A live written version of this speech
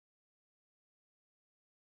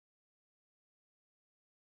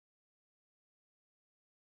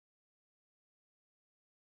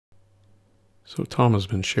So Tom has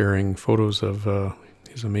been sharing photos of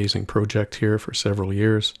his amazing project here for several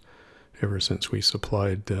years, ever since we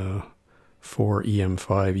supplied 4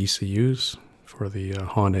 EM5 ECUs for the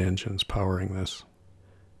Honda engines powering this.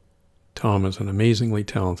 Tom is an amazingly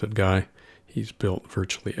talented guy. He's built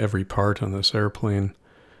virtually every part on this airplane,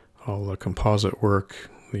 all the composite work,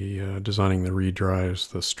 the designing the redrives,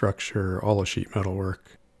 the structure, all the sheet metal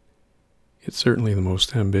work. It's certainly the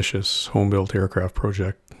most ambitious home-built aircraft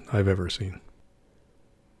project I've ever seen.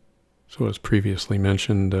 So as previously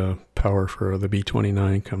mentioned, power for the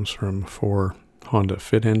B29 comes from 4 Honda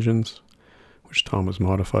Fit engines, which Tom has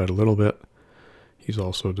modified a little bit. He's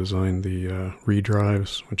also designed the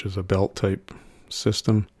redrives, which is a belt-type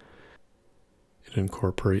system. It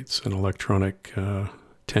incorporates an electronic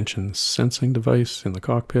tension sensing device in the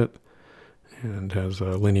cockpit and has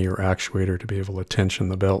a linear actuator to be able to tension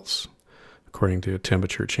the belts according to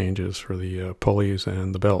temperature changes for the pulleys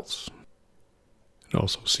and the belts. It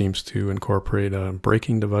also seems to incorporate a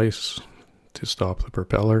braking device to stop the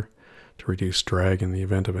propeller to reduce drag in the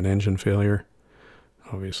event of an engine failure.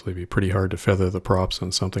 Obviously, it'd be pretty hard to feather the props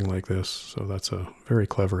on something like this, so that's a very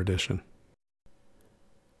clever addition.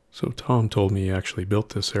 So Tom told me he actually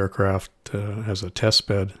built this aircraft as a test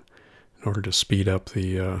bed in order to speed up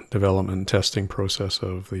the development and testing process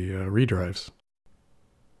of the redrives.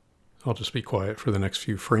 I'll just be quiet for the next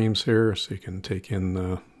few frames here so you can take in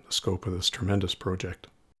the scope of this tremendous project.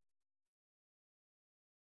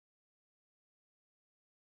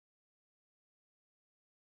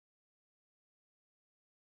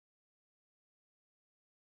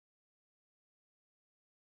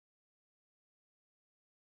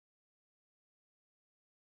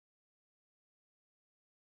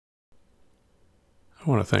 I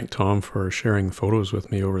want to thank Tom for sharing photos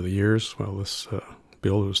with me over the years while this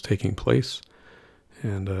build was taking place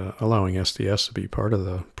and allowing SDS to be part of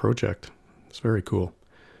the project. It's very cool.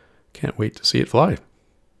 Can't wait to see it fly.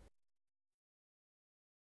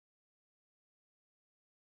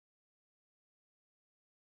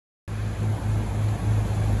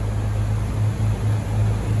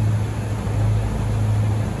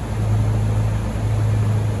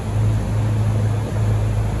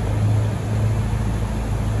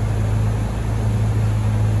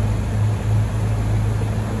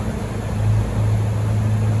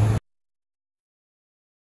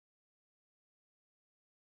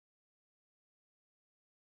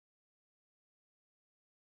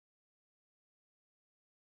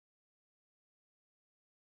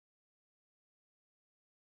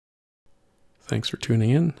 Thanks for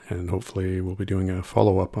tuning in, and hopefully we'll be doing a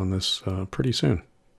follow-up on this pretty soon.